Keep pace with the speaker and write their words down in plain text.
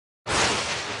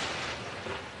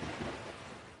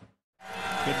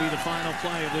Could be the final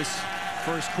play of this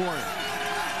first quarter.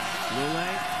 Lule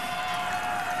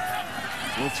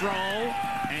will throw,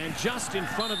 and just in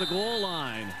front of the goal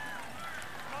line.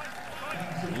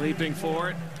 Leaping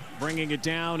for it, bringing it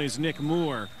down is Nick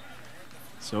Moore.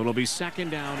 So it'll be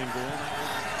second down and goal.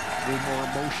 A little more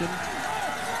emotion.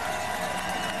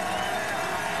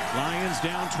 Lions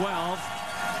down 12.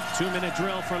 2-minute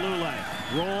drill for Lule.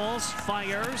 Rolls,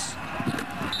 fires,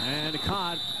 and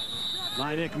caught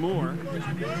by Nick Moore.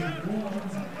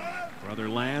 Brother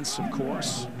Lance, of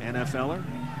course, NFLer.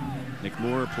 Nick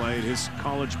Moore played his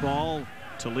college ball,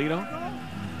 Toledo.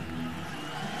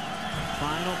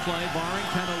 Final play, barring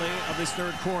penalty, of this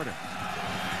third quarter.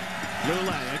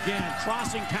 Lule again,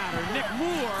 crossing pattern. Nick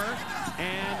Moore,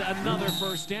 and another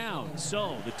first down.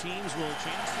 So the teams will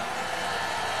change.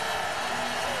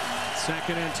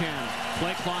 Second and 10.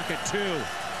 Play clock at 2.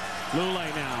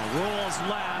 Lule now rolls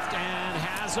left and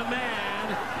has a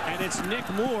man, and it's Nick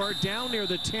Moore down near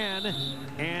the 10,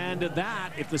 and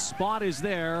that, if the spot is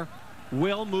there,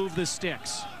 will move the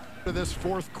sticks. This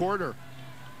fourth quarter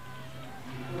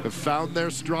have found their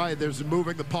stride. There's a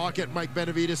moving the pocket Mike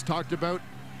Benavides talked about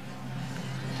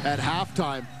at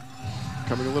halftime,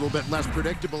 coming a little bit less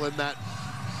predictable in that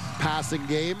passing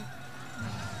game.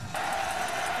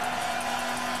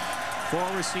 4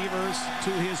 receivers to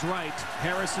his right.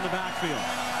 Harris in the backfield.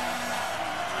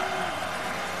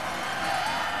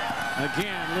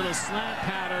 Again, little slant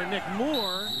pattern. Nick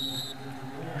Moore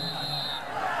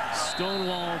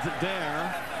stonewalled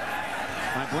there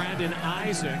by Brandon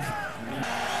Isaac.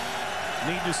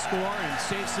 Need to score and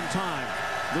save some time.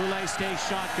 Lule stays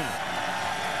shotgun.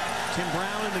 Tim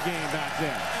Brown in the game back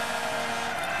there.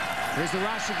 Here's the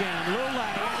rush again. Lule,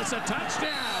 and it's a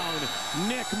touchdown.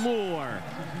 Nick Moore.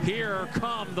 Here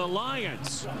come the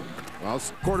Lions. Well,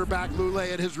 quarterback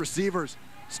Lule and his receivers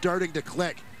starting to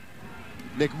click.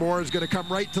 Nick Moore is going to come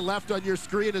right to left on your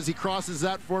screen as he crosses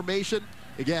that formation.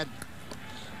 Again,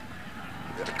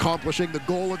 accomplishing the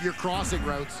goal of your crossing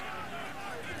routes.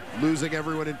 Losing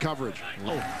everyone in coverage.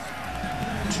 Oh.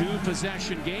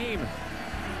 2-possession game.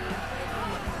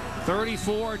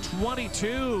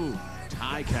 34-22.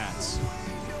 Ticats.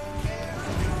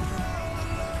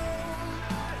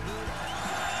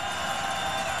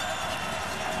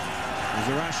 There's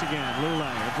a rush again.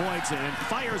 Lule avoids it and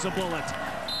fires a bullet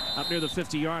up near the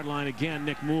 50-yard line again.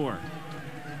 Nick Moore.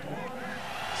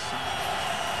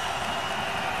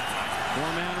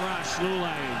 4-man rush.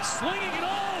 Lule slinging it.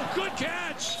 Oh, good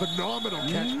catch. Phenomenal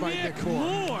catch by Nick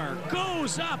Moore. Moore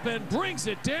goes up and brings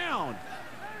it down.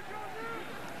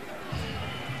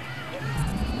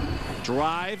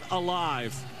 Drive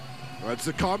alive. Well, it's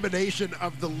a combination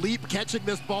of the leap, catching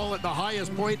this ball at the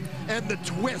highest point, and the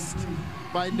twist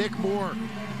by Nick Moore.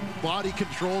 Body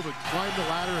control to climb the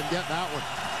ladder and get that one.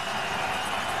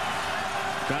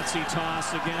 Gutsy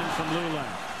toss again from Lule.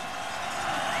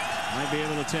 Might be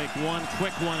able to take one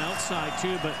quick one outside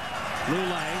too, but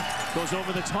Lule goes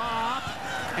over the top,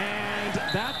 and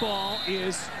that ball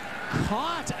is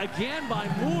caught again by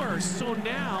Moore. So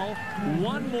now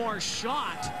one more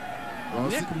shot. Well,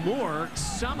 Nick Moore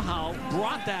somehow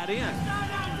brought that in.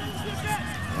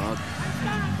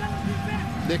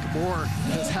 Nick Moore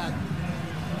has had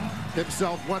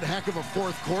himself one heck of a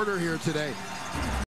fourth quarter here today.